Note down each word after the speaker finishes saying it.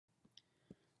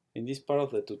In this part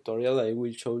of the tutorial, I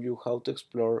will show you how to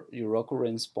explore your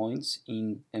occurrence points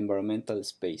in environmental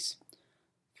space.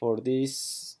 For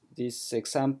this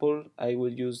example, I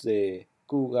will use the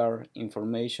cougar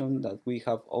information that we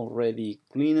have already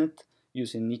cleaned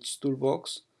using Niche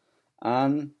Toolbox,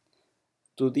 and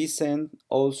to this end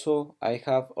also I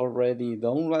have already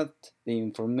downloaded the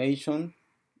information,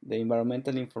 the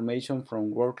environmental information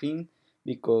from Working,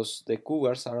 because the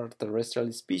cougars are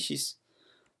terrestrial species.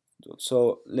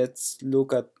 So let's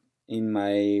look at in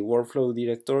my workflow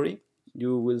directory.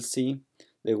 You will see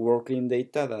the working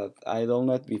data that I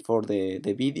downloaded before the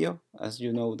video. As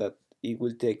you know that it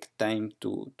will take time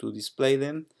to display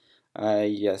them,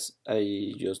 I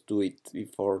just do it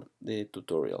before the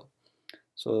tutorial.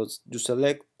 So you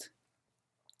select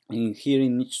here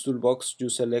in each toolbox, you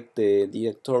select the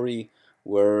directory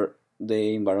where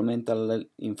the environmental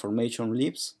information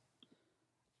lives,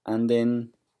 and then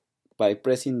by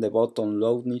pressing the button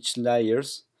Load Niche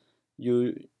Layers,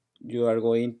 you are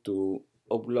going to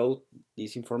upload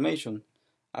this information.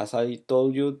 As I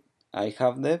told you, I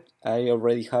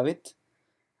already have it,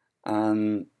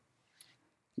 and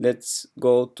let's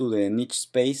go to the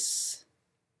NicheSpace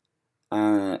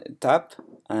tab,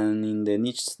 and in the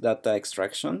niche data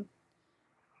extraction,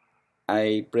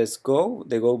 I press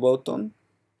the go button,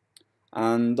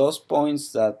 and those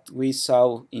points that we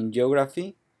saw in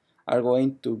geography are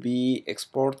going to be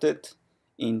exported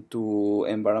into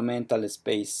environmental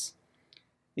space.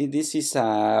 This is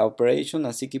a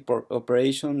sticky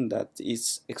operation that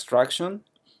is extraction.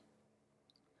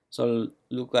 So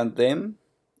look at them,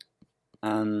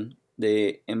 and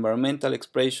the environmental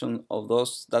expression of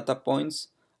those data points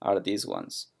are these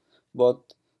ones.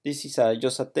 But this is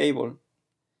just a table.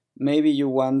 Maybe you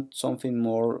want something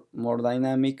more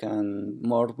dynamic and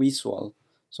more visual.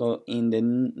 So in the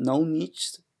No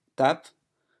Niche tab,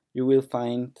 you will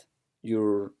find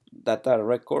your data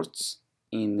records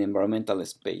in environmental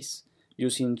space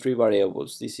using 3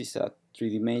 variables. This is a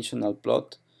 3-dimensional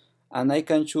plot, and I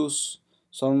can choose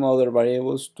some other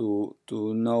variables to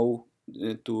know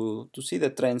to see the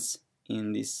trends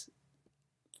in this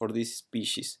for this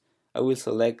species. I will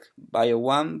select Bio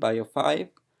 1, Bio 5,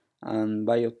 and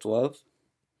Bio 12.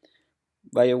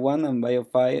 Bio 1 and Bio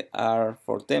 5 are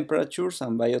for temperatures,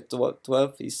 and Bio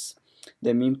 12 is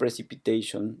the mean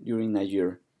precipitation during a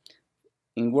year.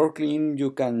 In Workling,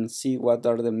 you can see what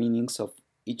are the meanings of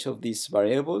each of these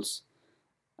variables,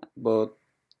 but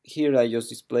here I just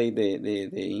display the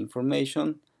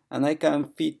information, and I can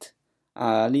fit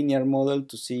a linear model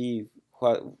to see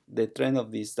what the trend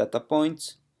of these data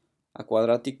points, a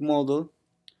quadratic model,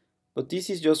 but this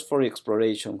is just for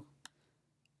exploration.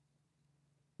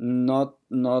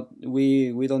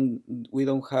 We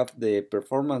don't have the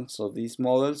performance of these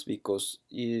models because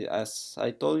as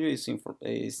I told you,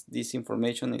 this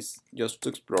information is just to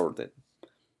explore them.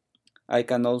 I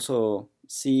can also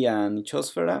see an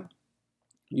ichthyosphere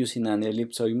using an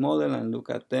ellipsoid model and look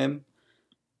at them.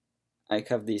 I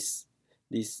have this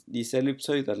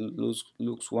ellipsoid that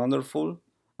looks wonderful,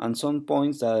 and some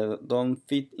points that don't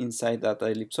fit inside that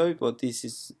ellipsoid, but this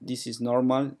is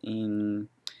normal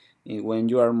when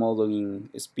you are modeling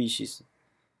species.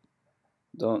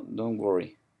 Don't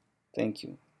worry. Thank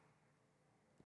you.